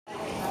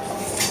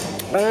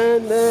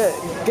And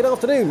good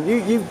afternoon.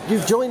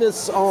 You've joined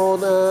us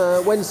on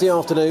Wednesday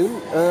afternoon.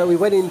 We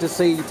went in to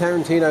see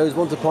Tarantino's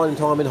Once Upon a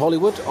Time in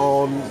Hollywood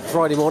on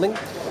Friday morning.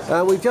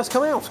 We've just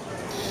come out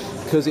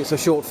because it's a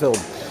short film.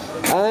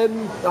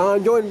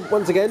 I'm joined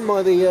once again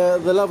by the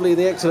lovely,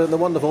 the excellent, the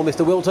wonderful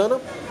Mr. Will Turner.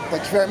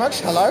 Thank you very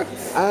much. Hello.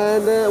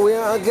 And we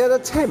are going to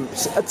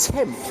attempt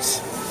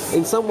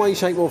in some way,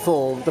 shape or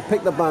form to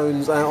pick the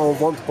bones out of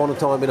Once Upon a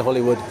Time in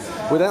Hollywood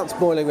without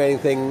spoiling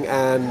anything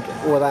and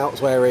without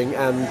swearing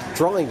and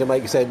trying to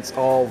make sense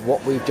of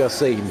what we've just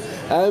seen.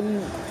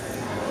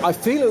 I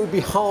feel it would be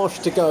harsh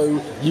to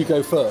go, you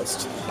go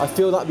first. I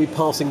feel that would be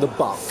passing the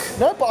buck.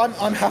 No, but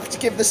I'm happy to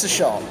give this a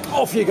shot.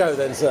 Off you go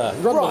then, sir.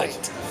 Right.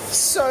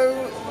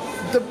 So,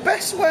 the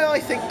best way I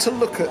think to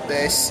look at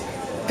this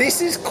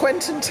is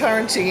Quentin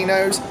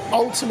Tarantino's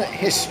ultimate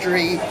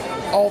history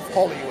of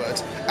Hollywood.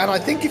 And I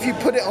think if you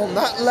put it on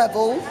that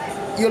level,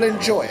 you'll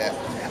enjoy it.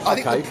 I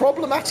think the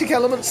problematic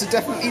elements are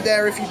definitely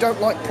there if you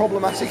don't like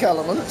problematic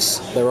elements.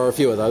 There are a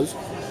few of those.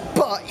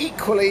 But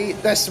equally,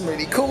 there's some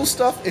really cool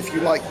stuff if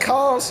you like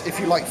cars, if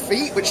you like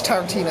feet, which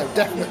Tarantino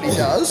definitely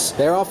does.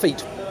 There are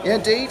feet. Yeah,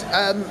 indeed.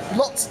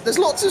 There's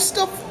lots of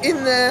stuff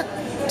in there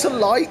to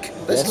like.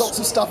 There's lots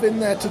of stuff in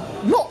there to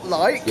not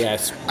like.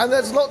 Yes. And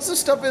there's lots of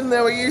stuff in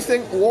there where you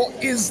think, what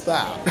is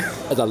that?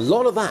 There's a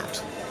lot of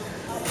that.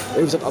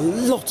 There was a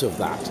lot of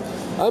that.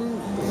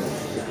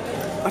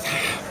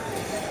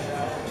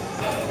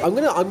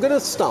 I'm gonna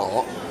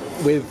start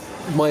with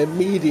my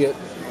immediate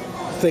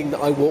thing that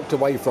I walked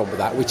away from with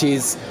that, which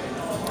is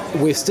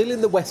we're still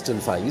in the Western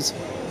phase.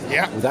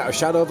 Yeah. Without a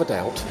shadow of a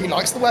doubt. He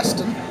likes the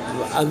Western.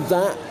 And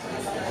that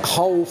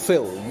whole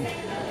film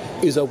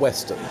is a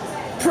Western.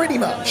 Pretty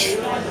much.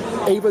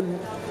 Even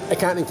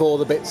accounting for all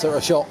the bits that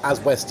are shot as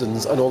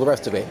Westerns and all the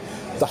rest of it,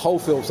 the whole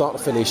film, start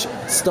to finish,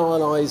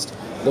 stylised,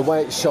 the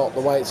way it's shot,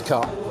 the way it's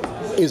cut,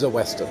 is a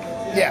Western.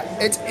 Yeah,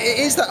 it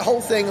is that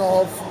whole thing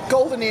of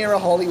golden era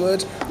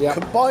Hollywood,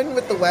 combined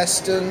with the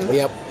Western,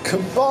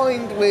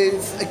 combined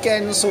with,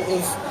 again, sort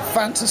of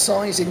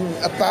fantasising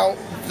about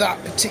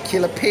that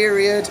particular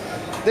period.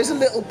 There's a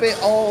little bit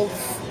of,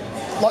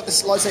 like I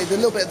say, the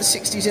little bit of the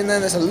 60s in there,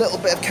 there's a little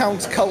bit of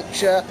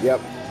counterculture.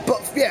 Yep.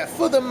 But yeah,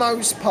 for the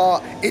most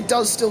part, it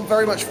does still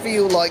very much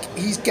feel like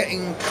he's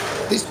getting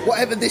this,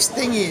 whatever this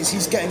thing is,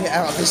 he's getting it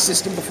out of his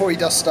system before he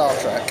does Star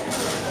Trek.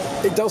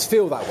 It does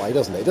feel that way,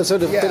 doesn't it? It does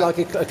sort of feel like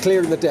a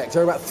clearing the deck.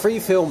 There were about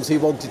 3 films he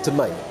wanted to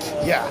make.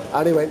 Yeah.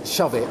 And he went,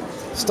 shove it,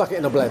 stuck it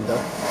in a blender.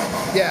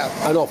 Yeah.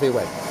 And off he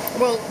went.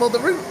 Well,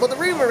 the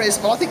rumour is,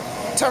 I think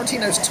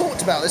Tarantino's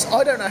talked about this.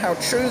 I don't know how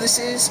true this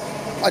is.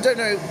 I don't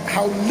know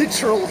how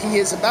literal he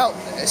is about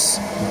this.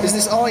 Is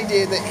this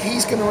idea that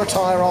he's going to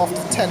retire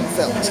after 10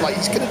 films? Like,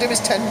 he's going to do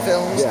his 10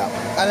 films,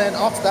 and then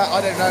after that,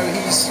 I don't know,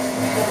 he's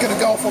going to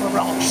go off on a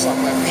ranch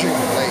somewhere,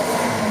 presumably.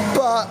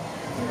 But,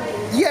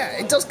 yeah,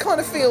 it does kind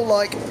of feel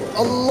like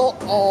a lot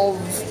of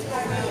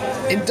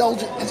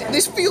indulgent.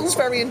 This feels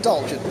very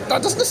indulgent.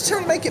 That doesn't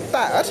necessarily make it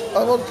bad.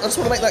 I just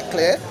want to make that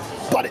clear.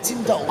 But it's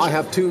indulgent. I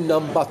have 2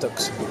 numb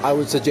buttocks. I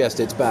would suggest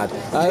it's bad.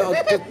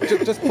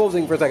 Just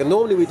pausing for a second.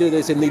 Normally we do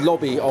this in the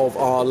lobby of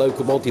our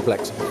local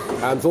multiplex.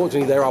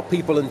 Unfortunately, there are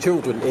people and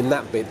children in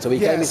that bit, so we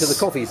came into the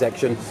coffee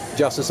section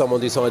just as someone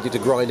decided to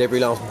grind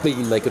every last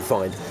bean they could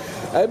find.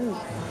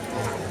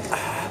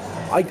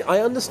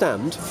 I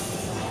understand.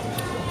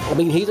 I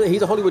mean, he's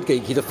a Hollywood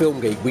geek. He's a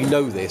film geek. We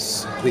know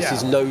this. This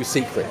is no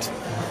secret.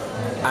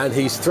 And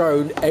he's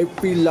thrown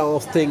every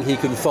last thing he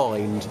can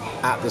find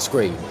at the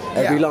screen.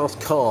 Every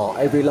last car,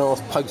 every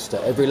last poster,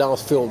 every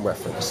last film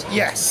reference.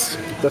 Yes.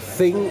 The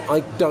thing I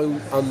don't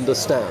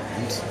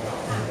understand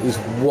is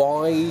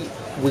why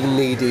we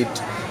needed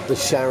the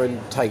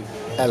Sharon Tate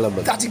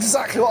element. That's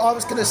exactly what I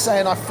was going to say,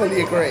 and I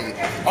fully agree.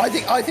 I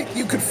think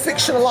you could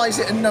fictionalise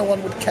it and no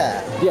one would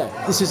care. Yeah,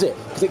 this is it.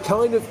 Because it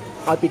kind of...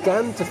 I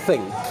began to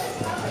think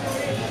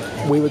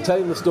we were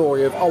telling the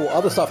story of,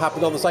 other stuff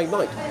happened on the same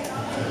night.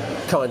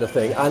 Kind of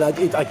thing, and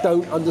I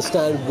don't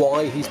understand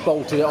why he's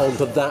bolted it on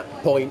to that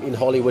point in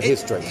Hollywood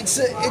history. It's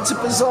a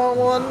bizarre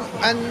one,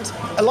 and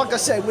like I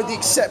said, with the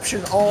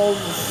exception of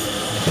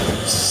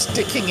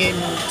sticking in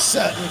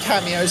certain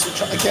cameos,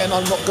 which again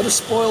I'm not going to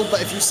spoil,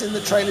 but if you've seen the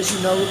trailers, you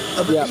know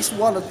of at least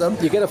one of them.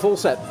 You get a full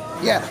set.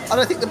 Yeah,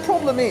 and I think the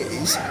problem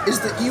is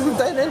that you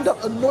then end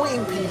up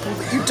annoying people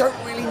that you don't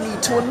really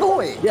need to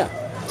annoy. Yeah,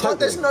 totally. Like,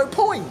 there's no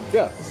point.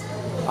 Yeah,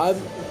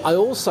 I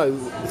also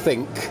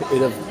think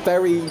in a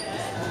very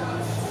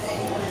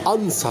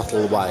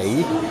unsubtle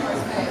way,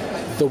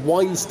 the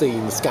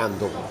Weinstein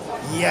scandal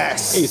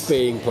is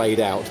being played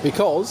out,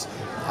 because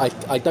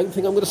I don't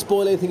think I'm going to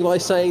spoil anything by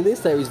saying this.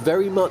 There is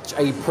very much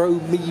a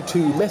pro-Me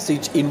Too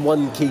message in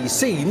one key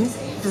scene,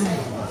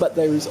 but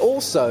there is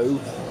also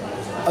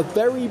a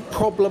very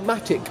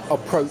problematic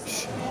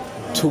approach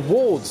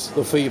towards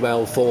the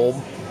female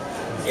form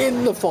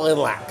in the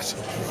final act.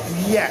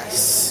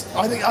 Yes.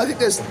 I think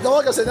there's,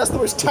 like I said, that's the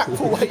most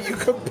tactful way you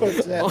could put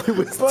it. I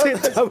was But-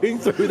 tiptoeing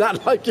through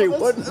that like you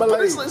wouldn't But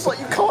believe. it's like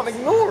you can't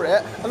ignore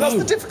it, and that's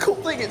the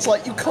difficult thing. It's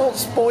like you can't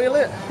spoil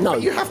it, No.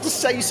 but you have to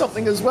say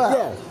something as well.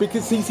 Yeah,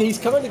 because he's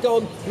kind of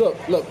gone, look,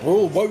 we're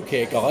all woke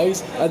here,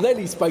 guys. And then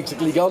he's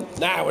basically gone,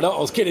 nah, we're not, I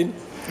was kidding.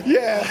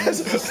 Yeah.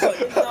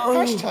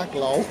 Hashtag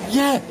lol.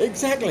 Yeah,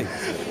 exactly.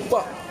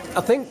 But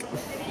I think,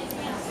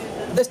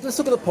 let's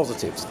look at the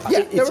positives.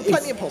 Yeah, there are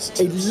plenty of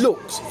positives. It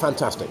looks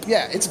fantastic.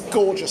 Yeah, it's a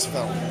gorgeous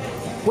film.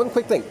 One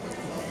quick thing,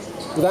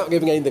 without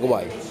giving anything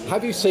away.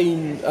 Have you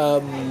seen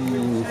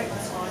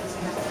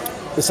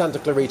the Santa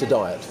Clarita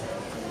Diet?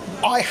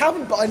 I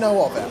haven't, but I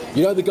know of it.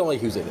 You know the guy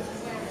who's in it?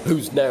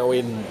 Who's now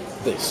in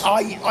this?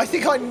 I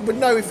think I would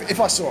know if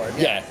I saw him.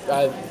 Yeah,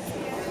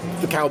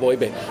 the cowboy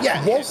bit.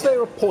 Yeah. Was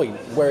there a point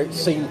where it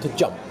seemed to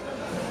jump?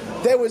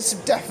 There was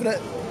some definite.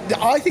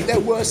 I think there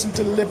were some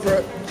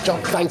deliberate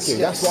jump Thank cuts, you.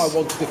 yes. That's what I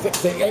wanted to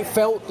fix. It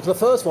felt the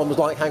first one was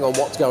like, hang on,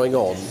 what's going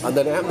on? And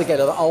then it happened again.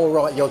 Oh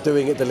right, you're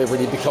doing it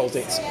deliberately because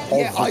it's of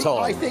Yeah, the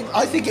time.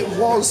 I think it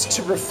was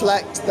to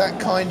reflect that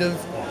kind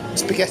of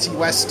spaghetti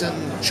western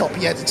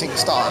choppy editing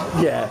style.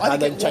 Yeah, I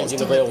and think then it was changing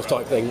the deliberate. reels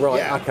type thing. Right.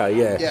 Yeah. Okay.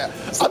 Yeah. Yeah.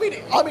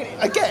 I mean,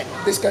 again,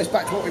 this goes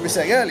back to what we were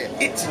saying earlier.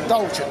 It's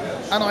indulgent,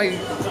 and I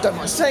don't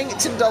mind saying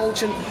it's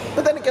indulgent.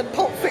 But then again,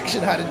 Pulp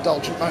Fiction had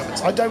indulgent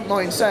moments. I don't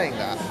mind saying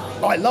that.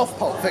 I love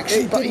Pulp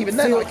Fiction, It but didn't even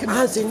then, feel I can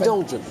as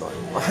indulgent though.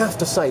 I have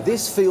to say,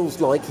 this feels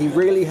like he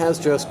really has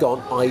just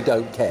gone, I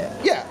don't care.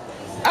 Yeah,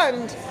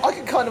 and I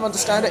can kind of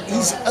understand it.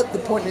 He's at the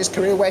point in his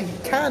career where he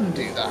can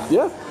do that.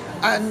 Yeah.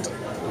 And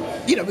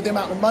you know, with the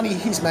amount of money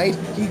he's made,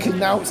 he can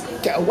now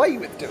get away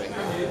with doing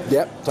it.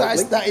 Yep.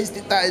 Totally. That is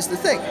the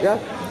thing. Yeah.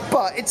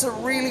 But it's a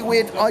really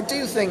weird. I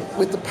do think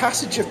with the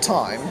passage of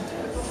time,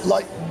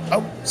 like,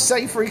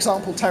 say for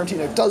example,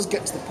 Tarantino does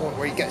get to the point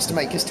where he gets to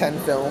make his 10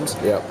 films,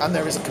 Yeah. and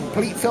there is a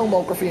complete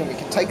filmography, and we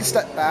can take a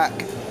step back.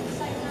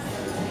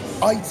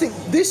 I think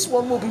this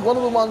one will be one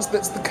of the ones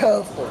that's the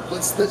curveball.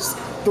 That's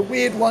the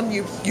weird one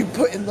you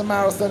put in the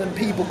marathon, and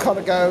people kind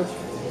of go,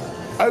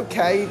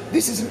 okay,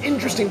 this is an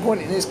interesting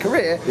point in his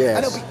career, Yes.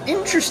 and it'll be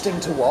interesting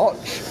to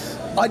watch.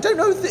 I don't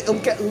know if it'll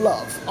get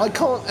love. I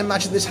can't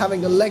imagine this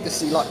having a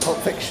legacy like Pulp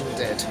Fiction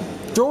did.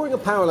 Drawing a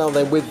parallel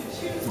then with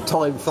the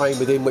time frame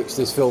within which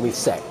this film is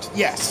set.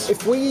 Yes.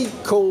 If we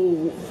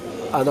call,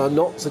 and I'm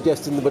not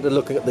suggesting that we're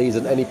looking at these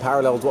and any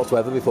parallels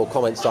whatsoever before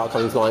comments start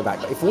coming flying back,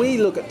 but if we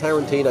look at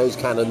Tarantino's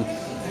canon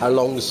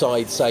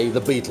alongside, say,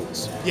 the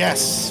Beatles,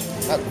 Yes.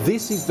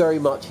 this is very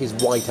much his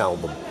White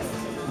Album.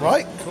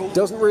 Right? Cool.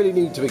 Doesn't really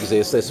need to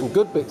exist. There's some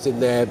good bits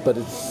in there, but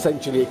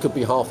essentially it could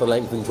be half the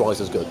length and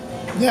twice as good.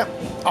 Yeah.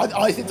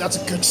 I think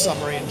that's a good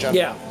summary in general.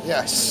 Yeah.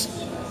 Yes.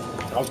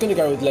 I was going to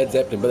go with Led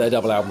Zeppelin, but their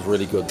double album's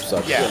really good.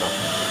 So Yeah. you know.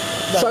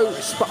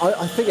 So, but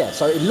I think yeah.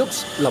 So it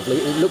looks lovely.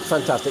 It looks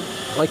fantastic.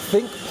 I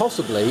think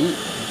possibly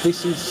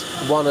this is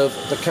one of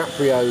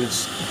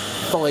DiCaprio's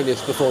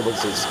finest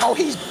performances. Oh,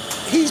 he's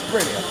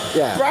brilliant.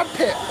 Yeah. Brad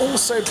Pitt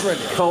also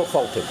brilliant. Can't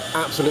fault him.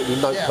 Absolutely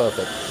note Yeah.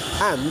 perfect.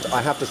 And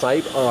I have to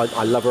say,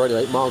 I love her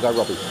anyway. Margot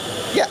Robbie.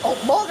 Yeah,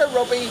 Margot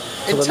Robbie,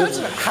 in the terms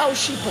little- of how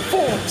she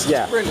performs,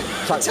 Yeah, is brilliant.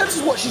 totally. In terms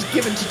of what she's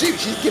given to do,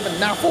 she's given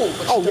naff all,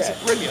 but she does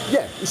it brilliant.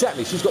 Yeah,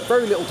 exactly. She's got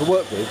very little to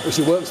work with, but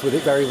she works with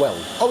it very well.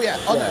 Oh yeah,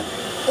 I Yeah. know.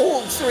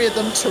 All three of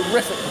them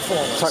terrific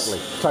performers.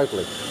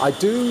 Totally.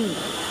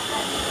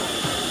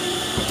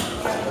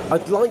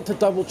 I'd like to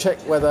double check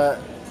whether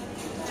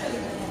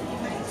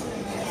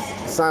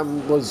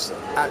Sam was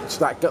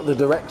the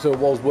director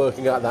was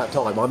working at that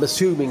time. I'm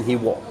assuming he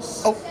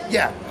was. Oh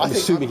yeah, I'm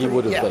assuming he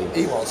would have yeah, been.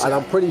 he was. And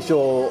I'm pretty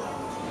sure.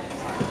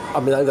 I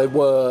mean, they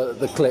were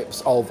the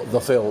clips of the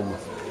film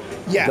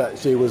Yeah. that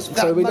she was. That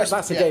So I mean, most-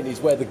 that's yeah. again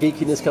is where the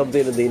geekiness comes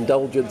in and the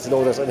indulgence and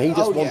all this. And he just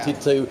Oh, yeah.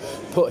 wanted to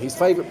put his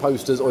favourite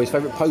posters or his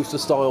favourite poster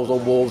styles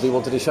on walls. He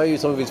wanted to show you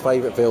some of his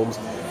favourite films.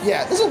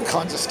 Yeah, there's all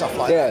kinds of stuff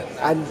like Yeah, that.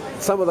 and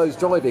some of those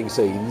driving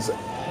scenes.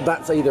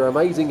 That's either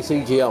amazing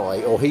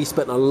CGI or he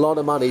spent a lot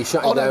of money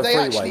shutting Oh no, down they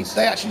freeways.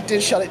 actually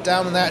did shut it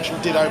down, and they actually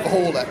did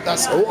overhaul it.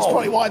 That's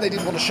probably why they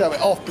didn't want to show it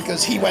off,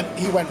 because he went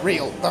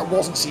real. That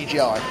wasn't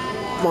CGI.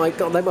 My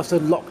God, they must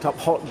have locked up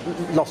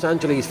Los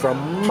Angeles for a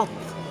month.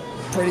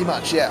 Pretty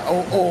much, yeah.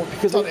 Or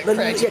Because done it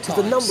creative the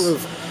times. number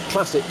of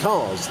classic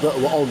cars that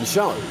were on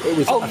show, it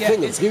was Oh a yeah,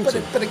 thing of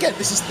beauty. but again,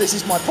 this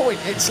is my point.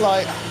 It's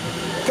like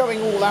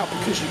going all out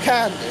because you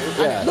can do,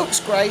 and Yeah. it looks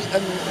great,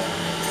 and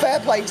fair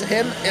play to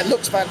him. It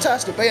looks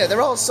fantastic. But yeah,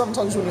 there are some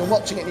times when you're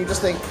watching it and you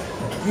just think,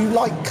 you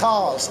like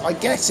cars. I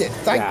get it.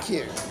 Thank Yeah.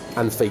 you.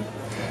 And feet.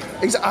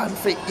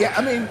 Yeah,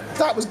 I mean,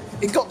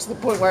 it got to the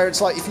point where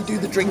it's like, if you do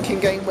the drinking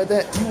game with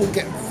it, you will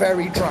get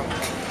very drunk.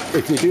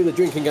 If you do the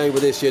drinking game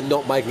with this, you're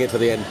not making it to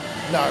the end.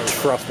 No.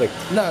 Trust me.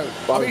 No.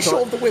 By I the mean, time-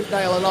 short of the with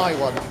nail and eye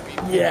one.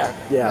 Yeah,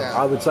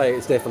 I would say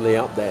it's definitely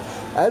up there.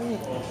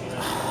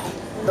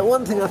 The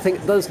one thing I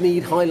think does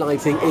need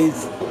highlighting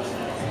is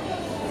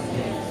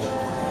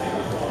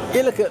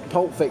you look at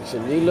Pulp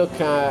Fiction, you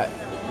look at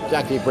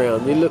Jackie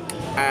Brown, you look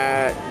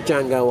at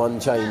Django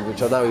Unchained,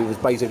 which I know was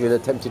basically an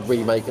attempted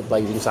remake of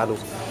Blazing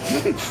Saddles.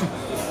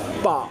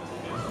 But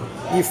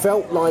you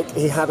felt like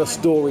he had a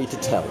story to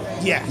tell.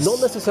 Yes. Not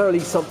necessarily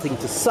something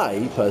to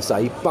say per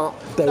se, but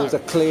there was a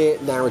clear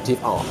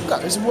narrative arc.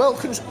 That was well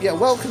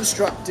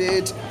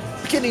constructed,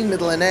 beginning,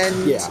 middle, and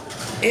end.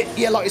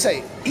 Yeah. Like you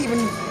say, even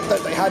though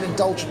they had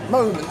indulgent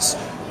moments,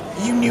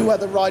 you knew where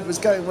the ride was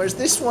going. Whereas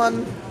this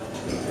one,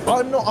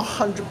 I'm not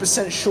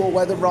 100% sure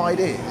where the ride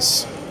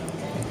is.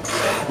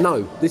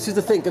 No, this is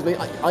the thing, because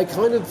I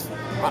kind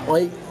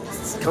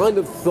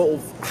of sort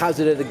of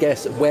hazarded a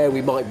guess at where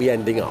we might be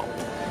ending up.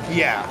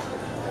 Yeah.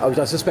 Which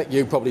I suspect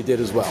you probably did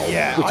as well.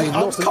 Yeah, which is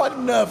I was kind of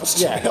nervous, to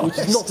be honest.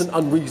 Which is not an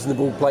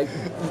unreasonable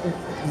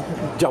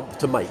jump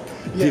to make,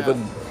 given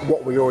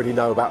what we already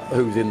know about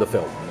who's in the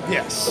film.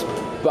 Yes.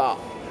 But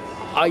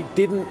I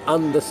didn't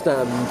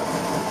understand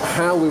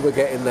how we were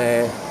getting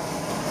there,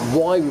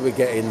 why we were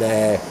getting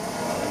there,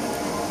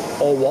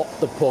 or what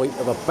the point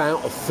of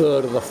about a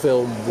third of the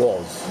film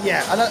was.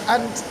 Yeah,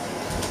 and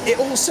it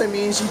also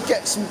means you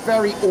get some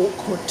very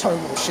awkward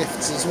tonal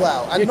shifts as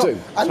well. And You do,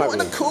 and not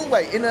totally. in a cool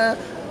way, in a,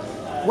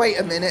 wait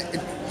a minute,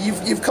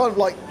 you've kind of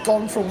like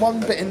gone from one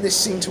bit in this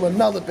scene to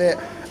another bit,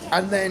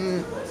 and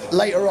then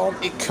later on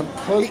it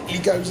completely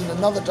goes in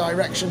another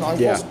direction I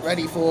wasn't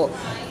ready for.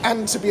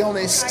 And to be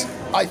honest,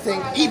 I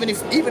think even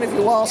if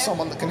you are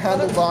someone that can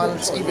handle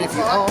violence, even if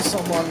you are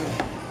someone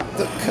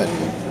that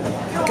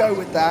can go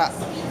with that,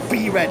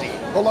 be ready.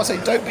 All I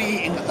say, don't be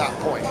eating at that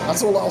point.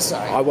 That's all I'll say.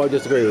 I won't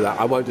disagree with that.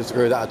 I won't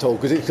disagree with that at all,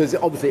 because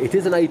obviously it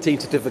is an 18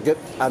 certificate,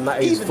 and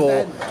that is Even for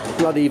then.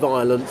 bloody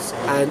violence.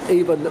 And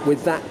even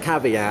with that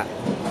caveat,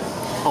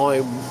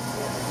 I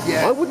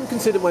wouldn't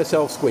consider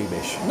myself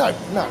squeamish, No.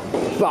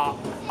 but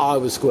I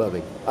was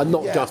squirming, and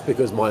not Yeah. just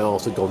because my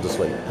arse had gone to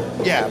sleep.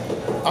 Yeah,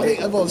 I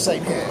think I'm all the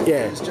same here.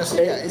 Yeah.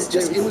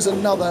 It was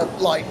another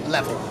like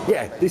level.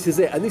 Yeah, this is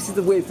it, and this is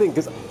the weird thing,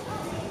 because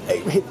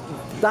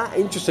that,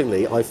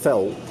 interestingly, I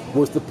felt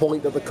was the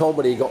point that the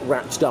comedy got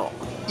ratcheted up.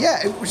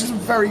 Yeah, which is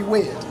very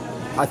weird.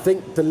 I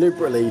think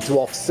deliberately to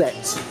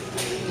offset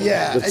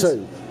Yeah, the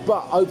two.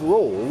 But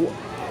overall,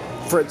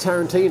 for a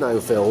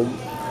Tarantino film,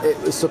 it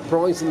was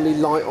surprisingly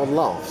light on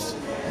laughs.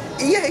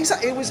 Yeah,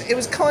 exactly. It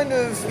was kind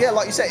of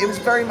like you said. It was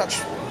very much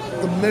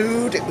the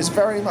mood. It was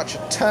very much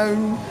a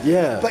tone.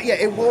 Yeah. But yeah,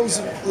 it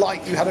wasn't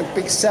like you had a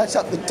big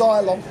setup. The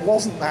dialogue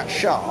wasn't that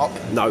sharp.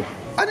 No.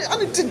 And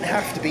it didn't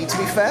have to be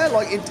fair.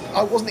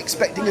 I wasn't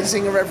expecting a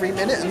zinger every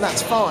minute, and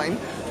that's fine.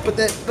 But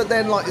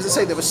then, like as I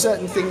say, there were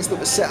certain things that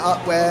were set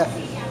up where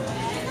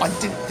I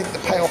didn't think the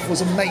payoff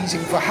was amazing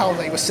for how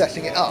they were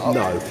setting it up.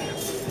 No.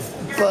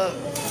 But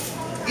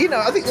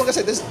I think, like I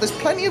said, there's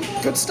plenty of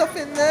good stuff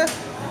in there.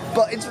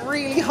 But it's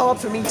really hard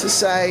for me to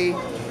say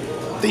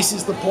this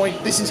is the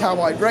point. This is how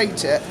I'd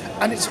rate it.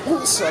 And it's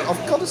also,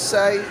 I've got to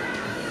say,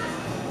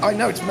 I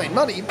know it's made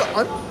money, but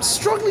I'm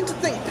struggling to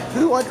think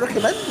who I'd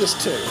recommend this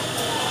to.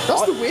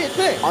 That's the weird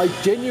thing. I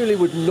genuinely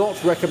would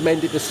not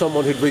recommend it to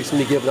someone who'd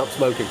recently given up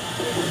smoking.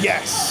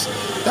 Yes,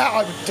 that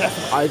I would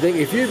definitely. I think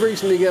if you've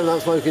recently given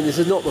up smoking, this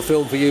is not the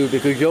film for you,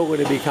 because you're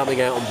going to be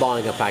coming out and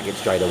buying a package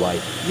straight away.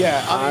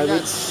 Yeah, I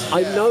mean,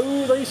 I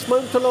know they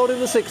smoked a lot in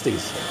the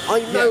 60s.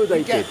 I know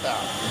they did.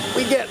 That.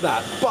 We get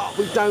that, but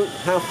we don't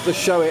have to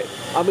show it.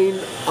 I mean,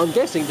 I'm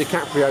guessing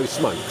DiCaprio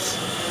smokes.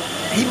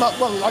 He must.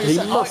 Well, like He I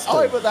said, must do.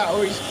 either that,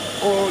 or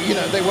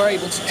they were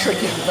able to trick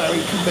him very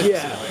convincingly.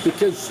 Yeah,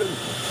 because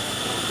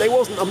there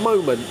wasn't a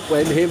moment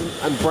when him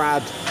and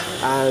Brad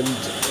and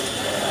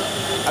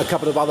a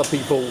couple of other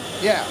people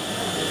Yeah.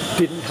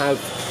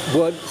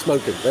 weren't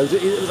smoking. It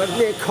was a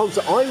near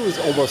constant. I was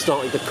almost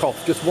starting to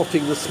cough just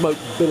watching the smoke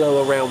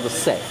billow around the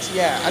set.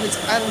 Yeah, and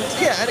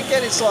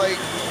again, it's like,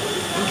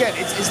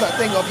 it's that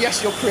thing of,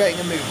 yes, you're creating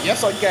a movie.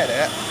 Yes, I get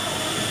it,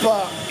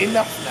 but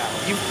enough now.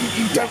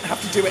 You don't have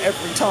to do it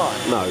every time.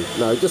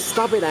 No, just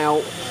stub it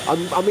out.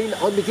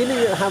 I'm beginning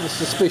to have a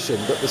suspicion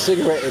that the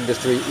cigarette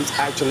industry is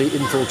actually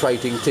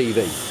infiltrating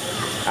TV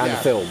and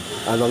film,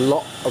 and a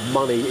lot of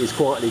money is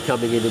quietly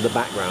coming in the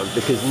background,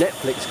 because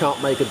Netflix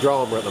can't make a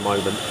drama at the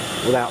moment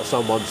without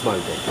someone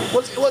smoking.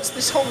 What's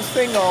this whole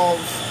thing of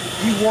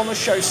you want to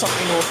show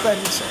something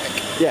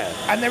authentic? Yeah.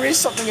 And there is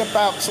something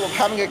about sort of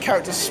having a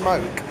character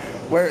smoke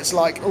where it's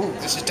like, oh,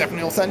 this is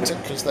definitely authentic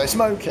because they're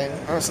smoking.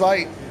 And it's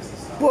like,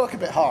 work a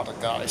bit harder,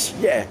 guys.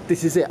 Yeah,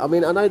 this is it. I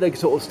mean, I know they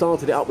sort of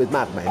started it up with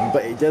Mad Men,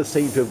 but it does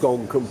seem to have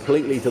gone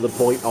completely to the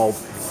point of,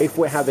 if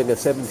we're having a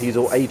 70s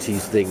or 80s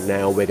thing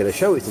now, we're going to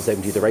show it's the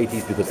 70s or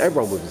 80s because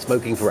everyone was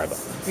smoking forever.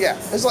 Yeah,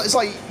 it's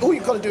like all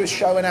you've got to do is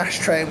show an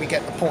ashtray and we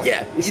get the point.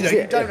 Yeah,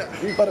 you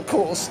don't. But of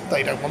course,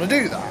 they don't want to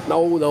do that.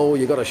 No,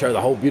 you've got to show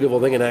the whole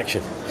beautiful thing in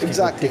action. It's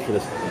Exactly.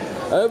 ridiculous.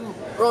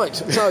 Right,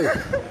 so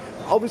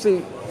obviously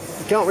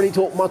we can't really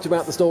talk much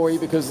about the story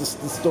because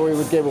the story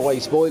would give away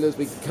spoilers.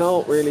 We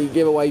can't really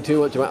give away too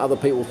much about other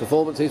people's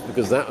performances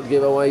because that would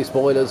give away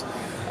spoilers.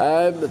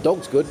 The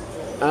dog's good.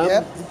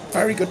 Yeah,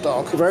 very good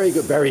dog. Very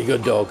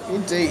good dog.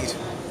 Indeed.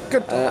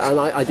 Good dog. And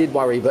I did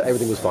worry, but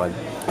everything was fine.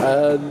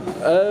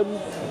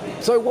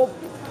 So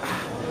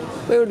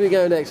where would we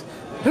go next?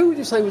 Who would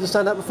you say was a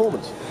standout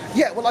performance?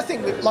 Yeah, well, I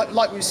think,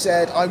 like we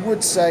said, I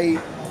would say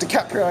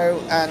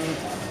DiCaprio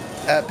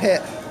and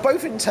Pitt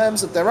both in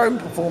terms of their own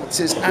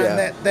performances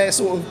and their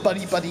sort of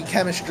buddy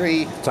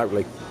chemistry.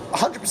 Totally.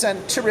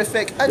 100%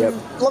 terrific. And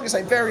like I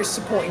say, various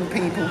supporting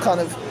people kind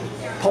of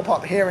pop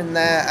up here and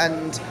there,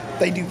 and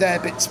they do their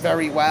bits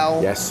very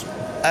well. Yes.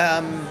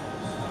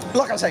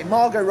 Like I say,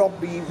 Margot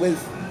Robbie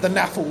with the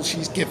naffle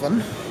she's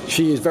given.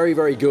 She is very,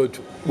 very good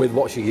with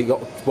what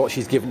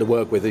she's given to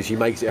work with, and she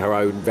makes it her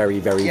own very,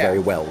 very, very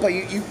well. But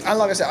and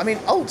like I said, I mean,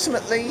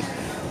 ultimately,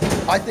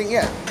 I think,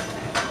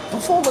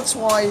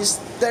 performance-wise,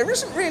 there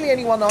isn't really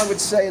anyone I would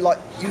say, like,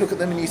 you look at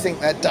them and you think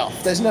they're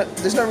duff. There's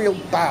no real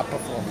bad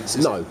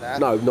performances. No,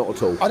 not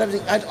at all. I don't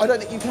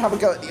think you can have a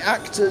go at the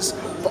actors,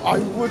 but I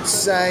would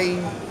say,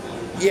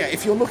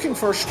 if you're looking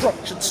for a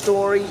structured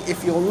story,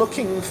 if you're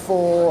looking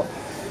for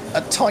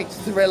a tight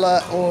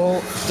thriller,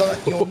 or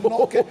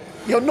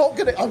you're not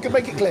gonna. I'm gonna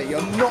make it clear,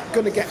 you're not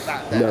gonna get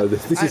that there. No,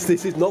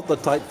 this is not the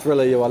tight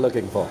thriller you are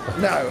looking for.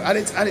 No, and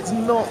it's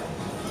not.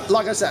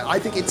 Like I said, I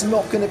think it's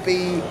not going to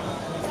be.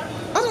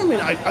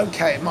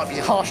 Okay, it might be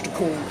harsh to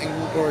call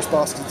Inglourious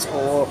Basterds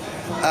or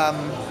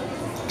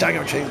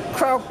Django Unchained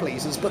crowd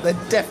pleasers, but they're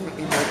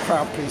definitely more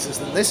crowd pleasers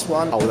than this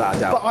one. Oh, without a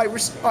doubt. But I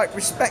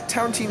respect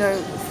Tarantino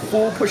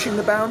for pushing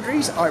the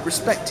boundaries. I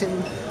respect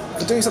him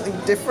for doing something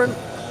different.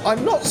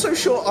 I'm not so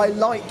sure I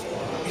like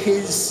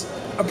his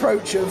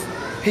approach of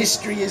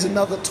history is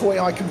another toy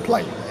I can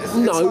play with.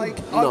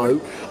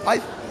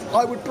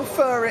 I would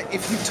prefer it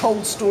if you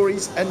told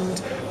stories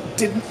and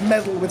didn't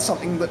meddle with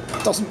something that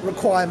doesn't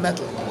require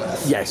meddling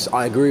with. Yes,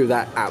 I agree with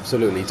that,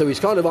 absolutely. So which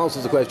kind of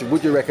answers the question,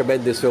 would you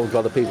recommend this film to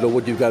other people, or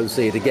would you go and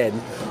see it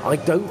again? I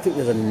don't think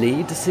there's a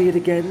need to see it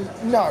again.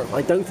 No.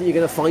 I don't think you're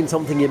going to find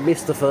something you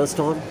missed the first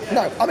time.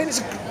 No, I mean,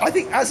 I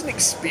think as an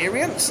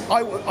experience,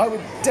 I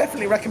would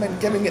definitely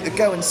recommend giving it a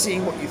go and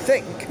seeing what you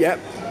think. Yep.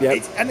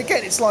 And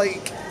again, it's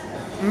like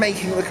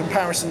making the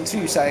comparison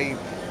to, say,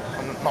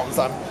 not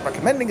that I'm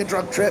recommending a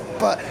drug trip,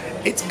 but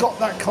it's got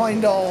that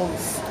kind of...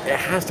 It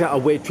has to have a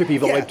weird trippy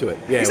vibe to it.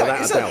 Yeah,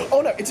 exactly. without a doubt.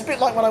 Oh no, it's a bit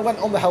like when I went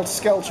on the Helter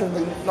Skelter in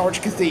the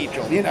Norwich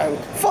Cathedral,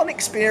 fun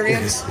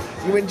experience,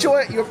 you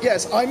enjoy it.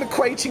 Yes, I'm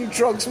equating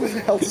drugs with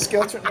Helter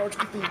Skelter at Norwich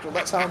Cathedral,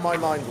 that's how my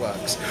mind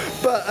works.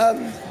 But,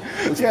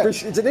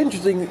 It's an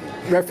interesting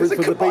reference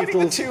for the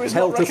Beatles,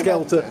 Helter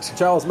Skelter,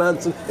 Charles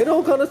Manson. It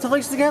all kind of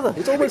ties together.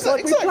 It's almost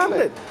like we planned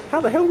it. How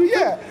the hell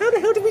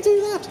did we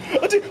do that?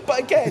 I do, but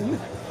again,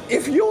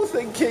 if you're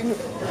thinking,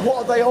 what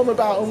are they on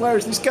about and where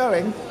is this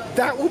going?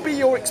 That will be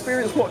your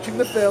experience watching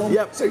the film.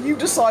 Yep. So you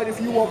decide if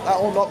you want that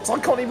or not. So I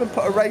can't even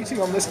put a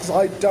rating on this because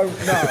I don't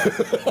know.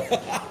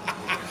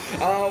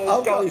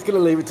 God, he's going to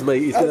leave it to me.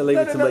 He's going to leave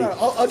it to me.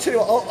 I'll tell you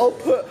what, I'll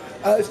put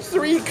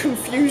 3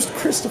 confused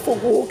Christopher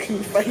Walken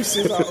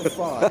faces out of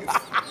 5.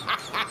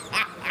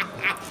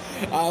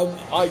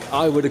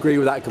 I would agree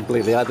with that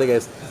completely. I think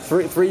it's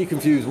three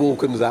confused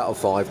Walkens out of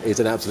 5 is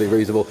an absolutely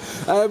reasonable.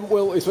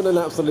 Well, it's been an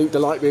absolute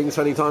delight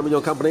spending time in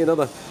your company.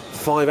 Another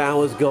 5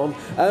 hours gone.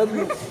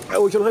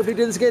 We shall hopefully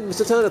do this again,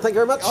 Mr. Turner. Thank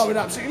you very much. I would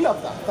absolutely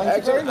love that. Thank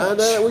you very much.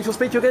 And we shall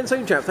speak to you again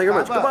soon, chap. Thank you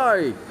very much.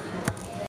 Bye-bye. Goodbye.